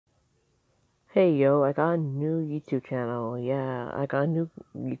Hey yo, I got a new YouTube channel. Yeah, I got a new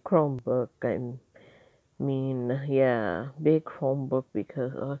Chromebook. Yeah, big Chromebook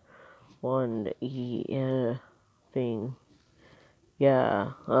because I wanted to eat thing.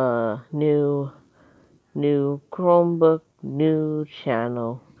 Yeah, new Chromebook, new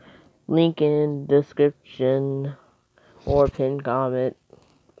channel. Link in description or pin comment.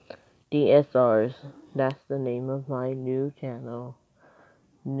 DSRs. That's the name of my new channel.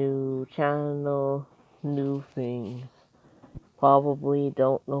 New channel, new things. Probably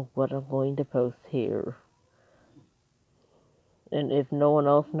don't know what I'm going to post here. And if no one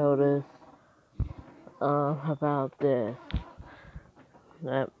else noticed about this,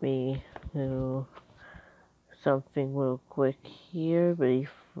 let me do something real quick here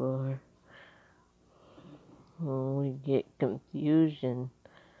before we get confusion.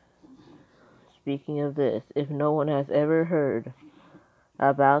 Speaking of this, if no one has ever heard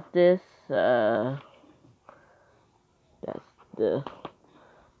about this, that's the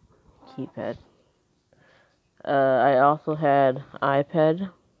keypad. I also had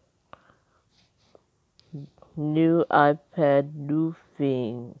iPad, new iPad, new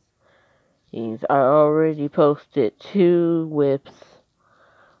things. I already posted 2 whips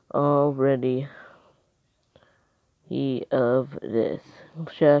already of this.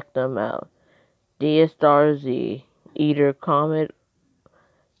 Check them out. DSRZ. Either comment,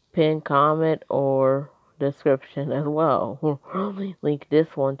 pin comment, or description as well. Link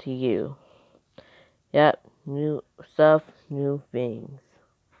this one to you. Yep, new stuff, new things.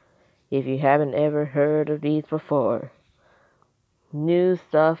 If you haven't ever heard of these before, new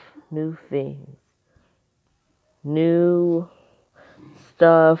stuff, new things. New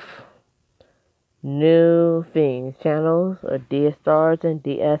stuff, new things. Channels are DSRs and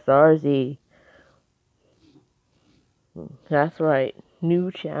DSRZ. That's right.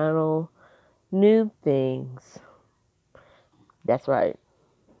 New channel, new things. That's right.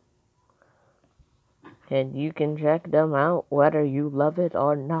 And you can check them out whether you love it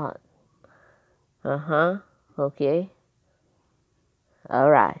or not. Okay.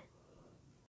 Alright.